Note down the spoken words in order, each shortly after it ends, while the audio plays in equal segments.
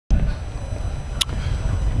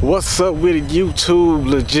What's up with it, YouTube?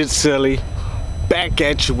 Legit Silly back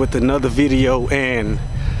at you with another video, and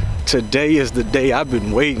today is the day I've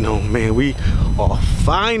been waiting on, man. We are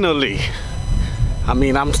finally,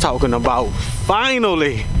 I'm talking about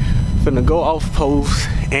finally finna go off post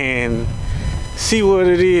and see what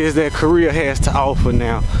it is that Korea has to offer.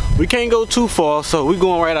 Now we can't go too far, so we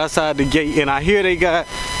going right outside the gate, and I hear they got,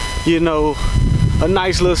 you know, a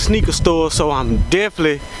nice little sneaker store, so I'm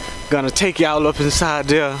definitely gonna take y'all up inside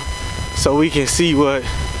there so we can see what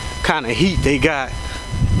kind of heat they got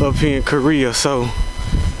up here in Korea. So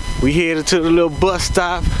we headed to the little bus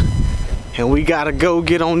stop, and we gotta go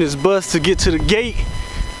get on this bus to get to the gate.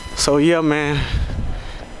 So yeah, man,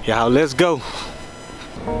 y'all, let's go.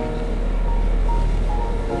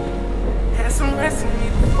 Had some rest in me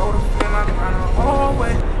before the film. I ran the whole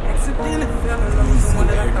way. Accidentally fell in love with someone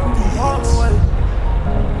that I thought would walk away.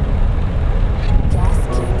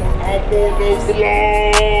 Now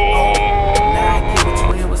I get what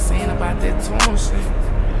Twitter was saying about that tune shit.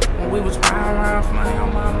 When we was riding around from money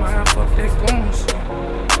on my mind, fuck that goon shit.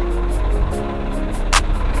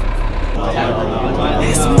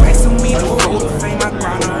 Had some rest in me before the fame. I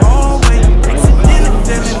grind the whole way. Accidentally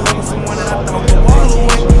fell in love with someone that I thought would walk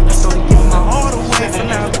away. I started giving my heart away, so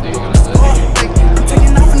now I'm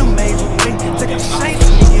taking off in a major way. Taking the shade to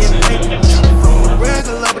me getting paid. From the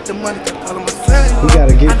regular with the money, all of my cellular. We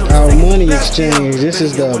gotta get our money exchange. This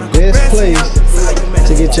is the best place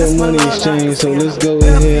to get your money exchange. So let's go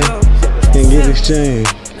in here and get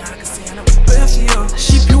exchanged.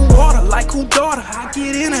 She pure water like who daughter. I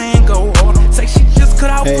get in her and go harder. Say she just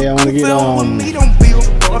cut out. Hey, I wanna get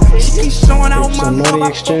she keep showing out my money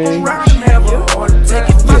exchange. Take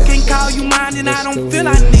it, if I can't call you mine, and I don't feel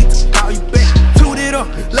I need to call you back. Toot it up,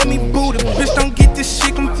 let me boot it. Bitch, don't get this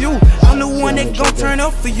shit confused. I'm the one that gon' turn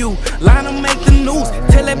up for you. Line up, make the news.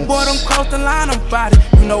 Tell that boy don't cross the line, I'm about it.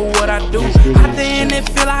 You know what I do. Out there in that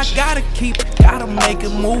feel I gotta keep, gotta make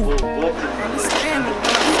it move. Understand me.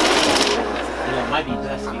 Might be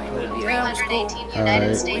best to be put in. 318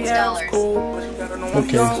 United States dollars.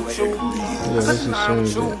 Okay. Yeah, this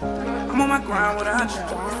is so. I'm on my grind without you.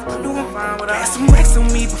 I'm doing fine without you. Had some racks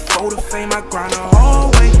on me before the fame. I grind the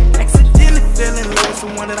whole way. Accidentally fell in love with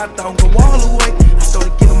someone that I thought would go all the way. I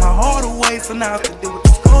started giving my heart away, so now I have to deal with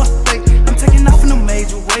the scars today. I'm taking off in a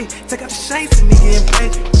major way. Take out the shades and me getting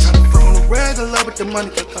paid. Trying to phone the regular, but the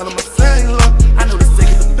money kept calling my cellular. I know the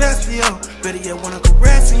second the best for you. Better yet, wanna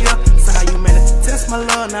caress in you. So how you managed to test my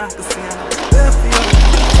love? Now I can see I know what's best for you.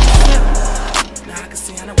 Now I can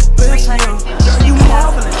see I know what's best for you. Girl, you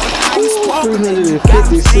marvelous. How you sparkling?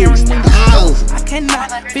 I cannot,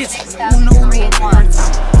 bitch. You know me.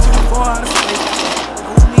 Too far out of space.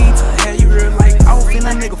 No need to have you here like off in a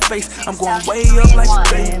nigga face. I'm going way up like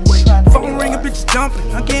space. Phone ringing, bitches jumping.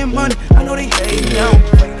 I'm getting money. I know they hate me.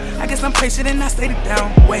 I guess I'm patient and I stayed it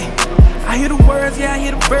down. Wait. I hear the words, yeah, I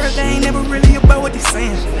hear the birds. They ain't never really about what they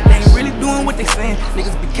saying. They ain't really doing what they saying.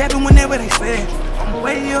 Niggas be capping whenever they say it. I'm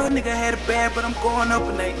way up, nigga had it bad, but I'm going up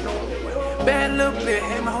and they know it. Bad little bit,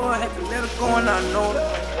 had my heart, had to let it go and I know it.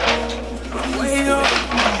 I'm way up,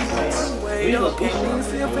 way up. Can't even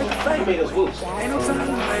see a fake face. Ain't no time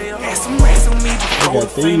to way up. Had some racks on me before the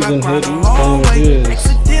fame. I grind the whole way.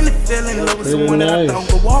 Accidentally fell in love with someone that I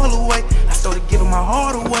thought would go all the way. I started giving my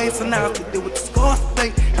heart away, so now I have to deal with the scars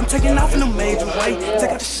today. I'm taking off in a major way. Take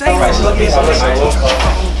out the shade. I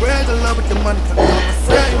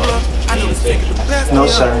know this thing is the best. No,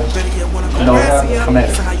 sir. No, come here.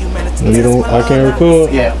 You don't, I can't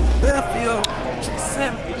record? Yeah.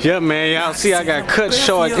 Yeah, man, y'all see I got cut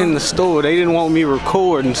short in the store. They didn't want me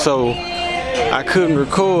recording, so I couldn't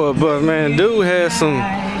record. But man, dude has some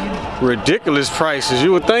ridiculous prices.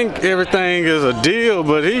 You would think everything is a deal,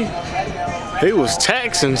 but he was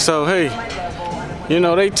taxing. So hey, you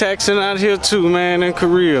know, they taxing out here too, man, in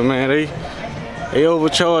Korea, man. They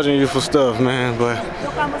overcharging you for stuff, man. But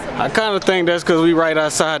I kind of think that's because we right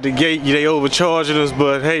outside the gate. They overcharging us,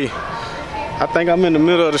 but hey, I think I'm in the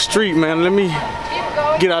middle of the street, man. Let me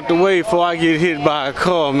get out the way before I get hit by a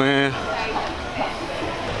car, man.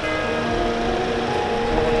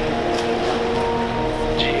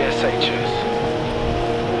 GSHS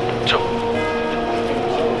 2.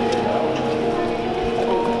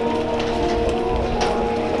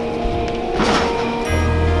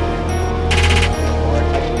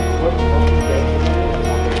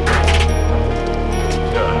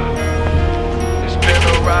 It's been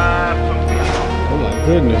a ride for me. Oh my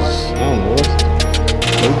goodness, I don't know what.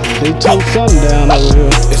 They took something down over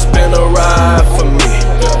here. It's been a ride for me.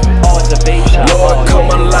 Oh, it's a bait shop. Lord, come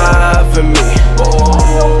alive in me.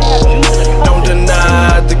 Don't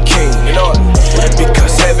deny the king,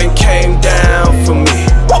 because heaven came down for me.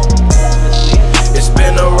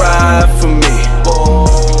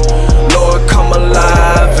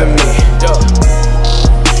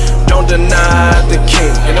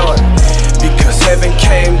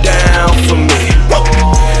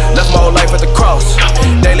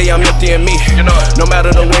 No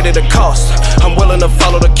matter the way that it costs, I'm willing to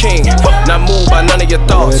follow the king. Not moved by none of your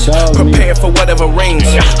thoughts. Prepared for whatever rings.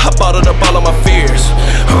 I bottled up all of my fears.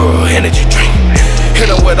 Energy drink.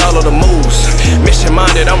 Hit them with all of the moves. Mission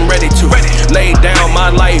minded, I'm ready to lay down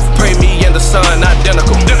my life. Pray me and the sun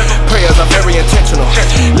identical. Prayers are very intentional.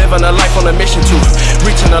 Living a life on a mission to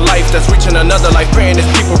reaching a life that's reaching another life. Praying as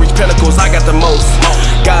people reach pinnacles. I got the most.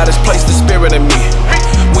 God has placed the spirit in me.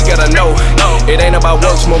 We gotta know it ain't about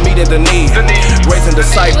works, more meat than the need. Raising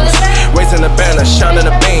disciples, raising the banner, shining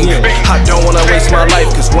the beam. I don't wanna waste my life,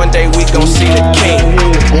 cause one day we gon' see the king.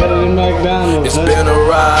 It's been a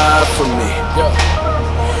ride for me.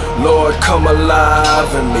 Lord, come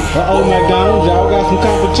alive in me. McDonald's, y'all got some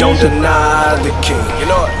competition. Don't deny the king, you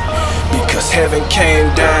know it, because heaven came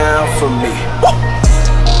down for me.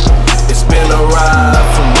 It's been a ride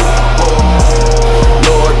for me.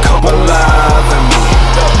 Lord, come alive in me.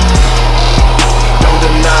 Don't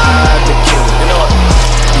deny the king, you know it,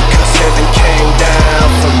 because heaven came down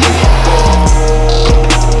for me.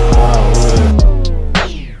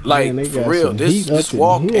 Like, man, for real, this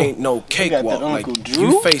walk ain't no cakewalk. Like,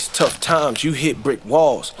 you face tough times, you hit brick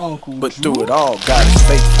walls, but through it all, God is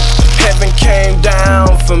faithful. Heaven came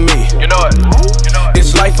down for me. You know it.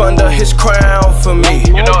 It's life under His crown for me.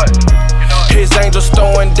 You know it. His angels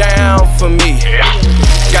throwing down for me.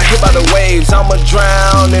 Got hit by the waves, I'ma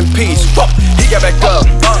drown in peace. He got back up.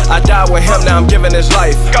 I died with Him, now I'm giving His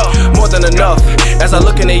life. More than enough. As I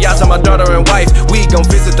look in the eyes of my daughter and wife, we gon'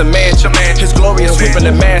 visit the mansion. His glory is sweeping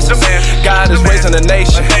the masses. God is raising the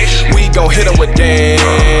nation. We gon' hit Him with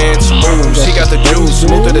dance moves. He got the juice.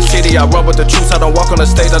 Move to the city, I run with the truth. I don't walk on the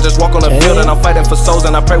stage, I just walk on the field. And I'm fighting for souls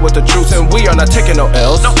and I pray with the truth. And we are not taking no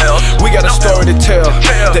L's. We got a story to tell.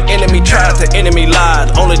 The enemy tried, the enemy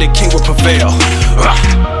lied. Only the king will prevail.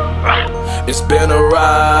 It's been a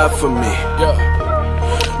ride for me.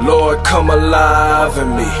 Lord, come alive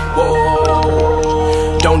in me.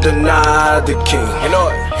 Don't deny the king, you know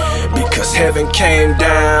it, because heaven came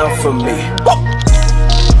down for me.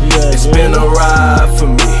 It's been a ride for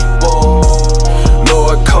me.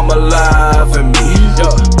 Lord, come alive in me.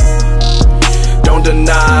 Don't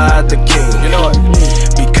deny the king, you know it,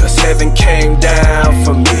 because heaven came down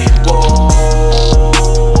for me.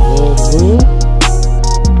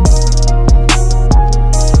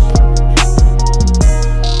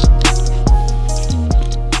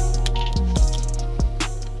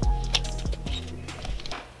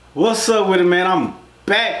 What's up with it, man? I'm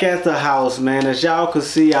back at the house, man. As y'all can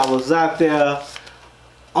see, I was out there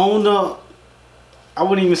on the, I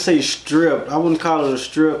wouldn't even say strip. I wouldn't call it a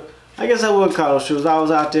strip. I guess I would call it a strip. I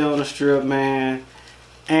was out there on the strip, man.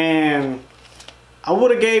 And I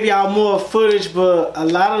would have gave y'all more footage, but a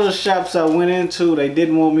lot of the shops I went into, they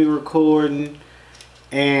didn't want me recording.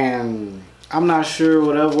 And I'm not sure,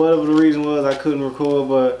 whatever the reason was, I couldn't record,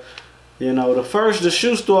 but you know, the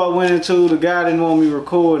shoe store I went into, the guy didn't want me to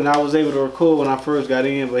record, and I was able to record when I first got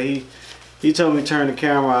in, but he told me to turn the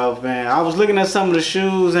camera off, man. I was looking at some of the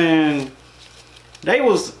shoes, and they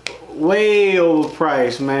was way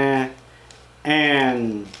overpriced, man.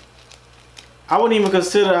 And I wouldn't even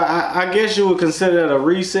consider, I guess you would consider it a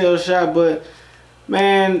resale shop, but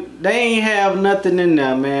man, they ain't have nothing in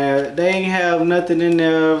there, man. They ain't have nothing in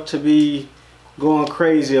there to be going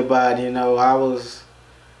crazy about, you know.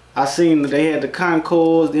 I seen that they had the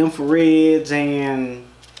Concords, the Infrareds, and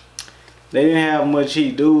they didn't have much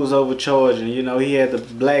heat. Dude was overcharging. You know, he had the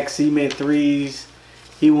black cement 3s.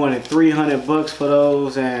 He wanted $300 for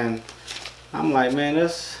those, and I'm like, man,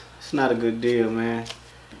 that's not a good deal, man.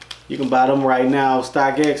 You can buy them right now.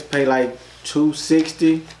 StockX pay like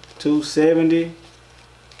 $260, $270.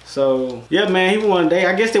 So yeah, man,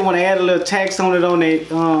 I guess they want to add a little tax on it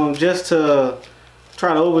just to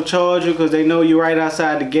try to overcharge you, because they know you're right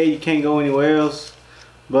outside the gate, you can't go anywhere else.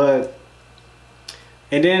 But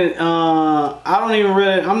and then I'm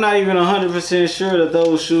not even 100% sure that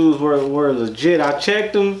those shoes were legit. I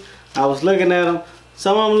checked them, I was looking at them,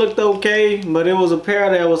 some of them looked okay, but it was a pair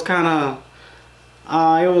that was kind of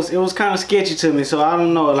it was kind of sketchy to me. So I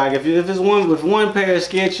don't know, like if one pair is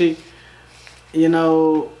sketchy, you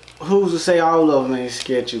know, who's to say all of them ain't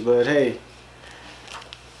sketchy? But hey,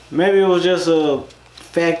 maybe it was just a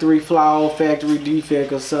factory flaw, factory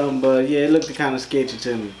defect or something, but yeah, it looked kind of sketchy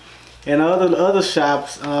to me. And other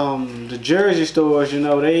shops, the jersey stores, you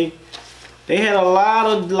know, they had a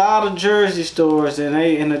lot of jersey stores, and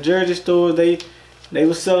in the jersey stores they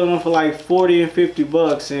were selling them for like $40 and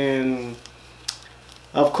 $50, and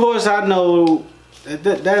of course I know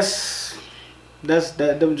them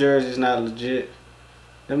jerseys not legit.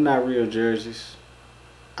 Them not real jerseys.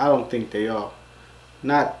 I don't think they are.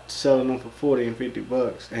 Not selling them for $40 and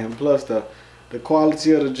 $50, and plus the the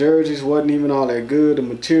quality of the jerseys wasn't even all that good. The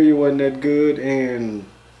material wasn't that good, and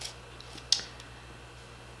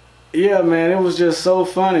yeah, man, it was just so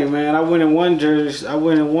funny, man. I went in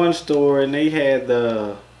one store and they had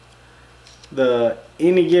the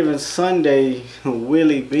Any Given Sunday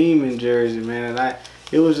Willie Beeman jersey, man, and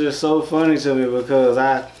it was just so funny to me because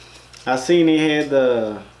I seen they had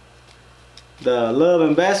the Love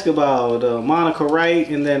and Basketball, the Monica Wright,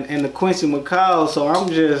 and the Quincy McCall. So I'm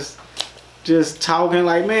just talking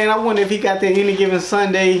like, man, I wonder if he got that Any Given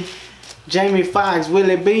Sunday Jamie Foxx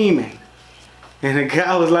Willie Beeman. And the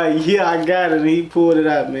guy was like, yeah, I got it, and he pulled it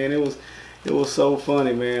out, man. It was so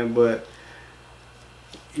funny, man. But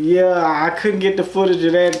yeah, I couldn't get the footage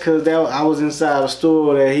of that because I was inside a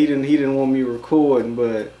store that he didn't want me recording.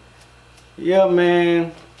 But yeah,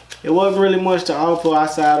 man, it wasn't really much to offer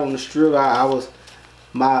outside on the strip. I was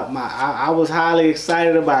highly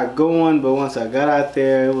excited about going, but once I got out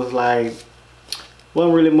there, it was like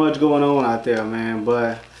wasn't really much going on out there, man.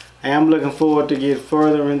 But I am looking forward to get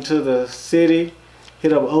further into the city,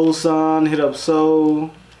 hit up Osan, hit up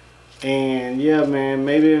Seoul, and yeah, man,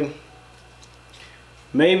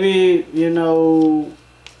 maybe, you know,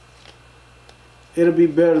 it'll be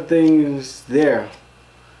better things there.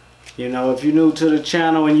 You know, if you're new to the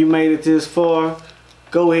channel and you made it this far,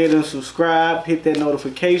 go ahead and subscribe, hit that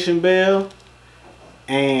notification bell,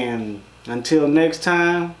 and until next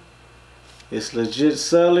time, it's Legit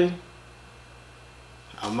Sully.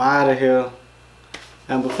 I'm out of here.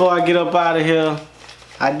 And before I get up out of here,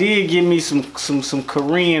 I did get me some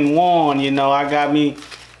Korean won. You know, I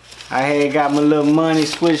had got my little money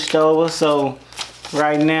switched over. So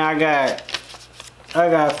right now I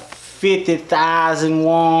got 50,000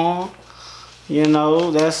 won. You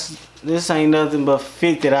know, this ain't nothing but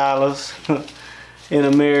 $50 in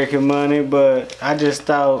American money. But I just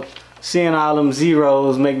thought seeing all them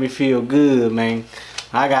zeros make me feel good, man.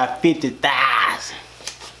 I got 50,000.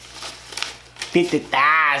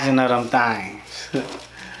 50,000 of them things.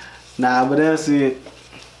 Nah, but that's it.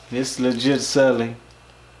 It's Legit Sully.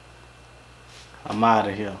 I'm out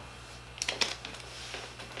of here.